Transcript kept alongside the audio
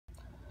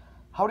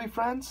Howdy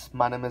friends,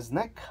 my name is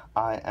Nick.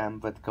 I am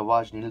with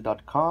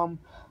GavageNeedle.com.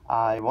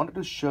 I wanted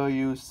to show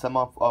you some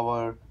of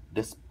our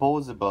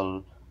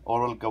disposable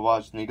oral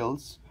gavage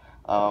needles.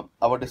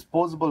 Our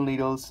disposable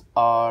needles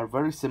are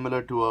very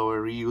similar to our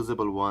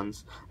reusable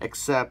ones,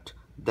 except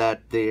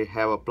that they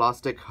have a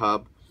plastic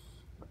hub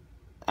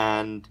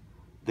and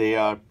they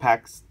are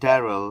packed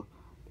sterile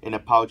in a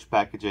pouch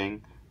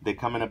packaging. They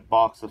come in a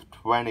box of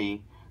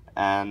 20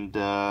 and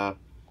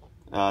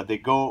they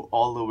go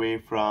all the way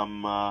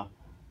from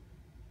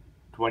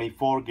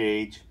 24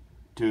 gauge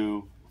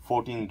to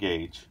 14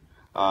 gauge.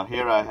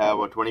 Here I have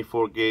a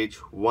 24 gauge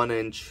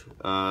 1-inch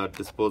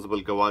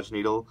disposable gavage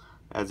needle.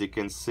 As you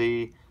can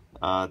see,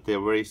 they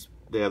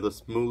have the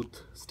smooth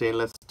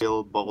stainless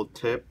steel ball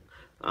tip.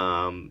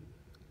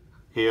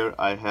 Here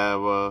I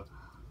have a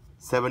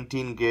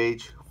 17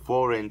 gauge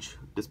 4-inch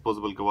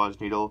disposable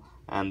gavage needle,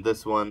 and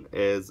this one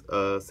is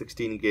a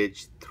 16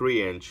 gauge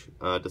 3-inch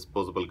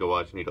disposable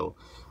gavage needle.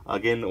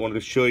 Again, I want to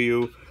show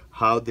you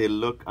how they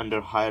look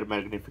under higher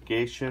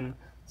magnification,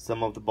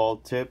 some of the ball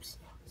tips.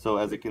 So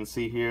as you can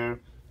see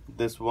here,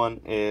 this one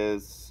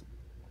is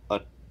a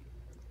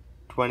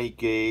 20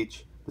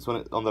 gauge, this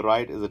one on the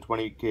right is a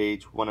 20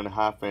 gauge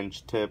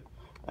 1.5-inch tip,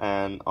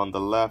 and on the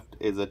left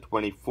is a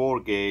 24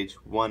 gauge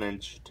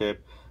 1-inch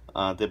tip.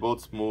 They're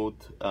both smooth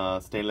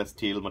stainless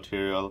steel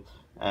material,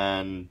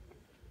 and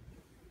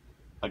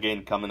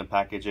again come in a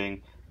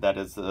packaging that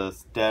is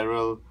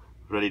sterile,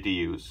 ready to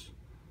use.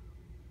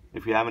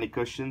 If you have any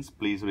questions,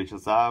 please reach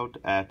us out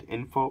at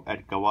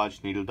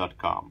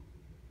info@GavageNeedle.com.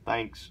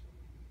 Thanks.